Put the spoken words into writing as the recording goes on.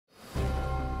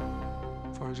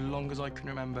as long as I can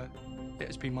remember, it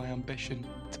has been my ambition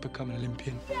to become an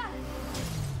Olympian. Yes!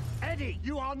 Eddie,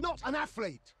 you are not an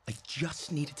athlete! I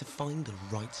just needed to find the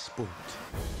right sport.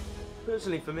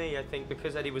 Personally, for me, I think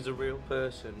because Eddie was a real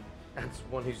person and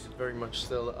one who's very much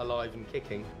still alive and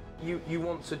kicking, you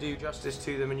want to do justice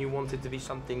to them and you want it to be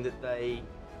something that they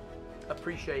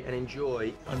appreciate and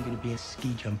enjoy. I'm going to be a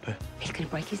ski jumper. He's going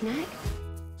to break his neck.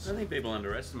 I think people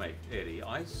underestimate Eddie.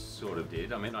 I sort of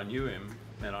did. I mean, I knew him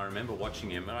and I remember watching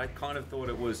him and I kind of thought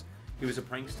he was a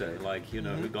prankster, like, you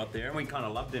know, who got there, and we kind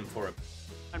of loved him for it.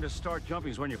 Time to start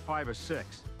jumping is when you're 5 or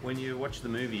 6. When you watch the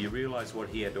movie, you realise what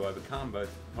he had to overcome,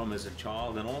 both from as a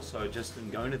child and also just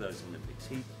in going to those Olympics.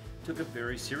 He took it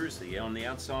very seriously. On the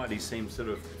outside, he seemed sort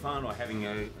of fun or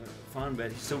having fun,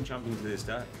 but he's still jumping to this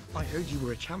day. I heard you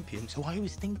were a champion, so I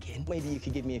was thinking maybe you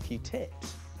could give me a few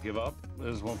tips. Give up?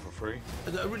 There's one for free.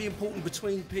 That are really important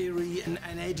between Peary and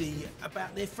Eddie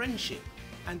about their friendship.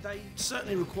 And they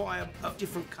certainly require a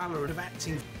different colour of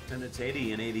acting. And it's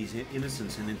Eddie and Eddie's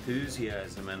innocence and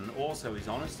enthusiasm and also his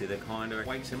honesty that kind of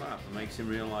wakes him up and makes him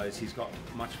realise he's got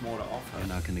much more to offer. You're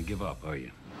not going to give up, are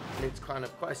you? And it's kind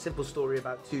of quite a simple story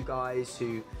about two guys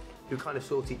who kind of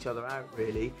sort each other out,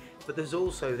 really. But there's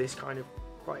also this kind of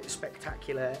quite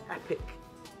spectacular, epic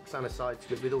kind of side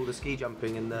to it with all the ski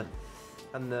jumping and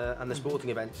the sporting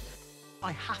events.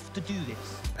 I have to do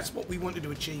this. That's what we wanted to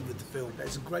achieve with the film.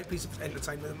 It's a great piece of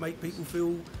entertainment that make people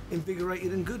feel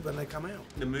invigorated and good when they come out.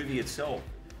 The movie itself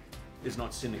is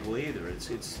not cynical either. It's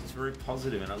very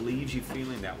positive and it leaves you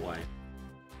feeling that way.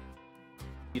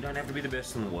 You don't have to be the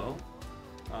best in the world.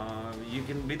 You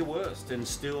can be the worst and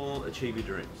still achieve your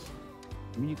dreams.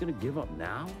 I mean, you're going to give up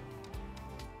now?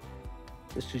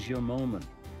 This is your moment.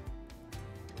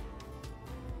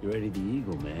 You're Eddie the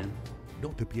Eagle, man. No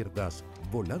te pierdas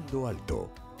Volando Alto,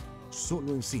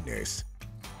 solo en cines.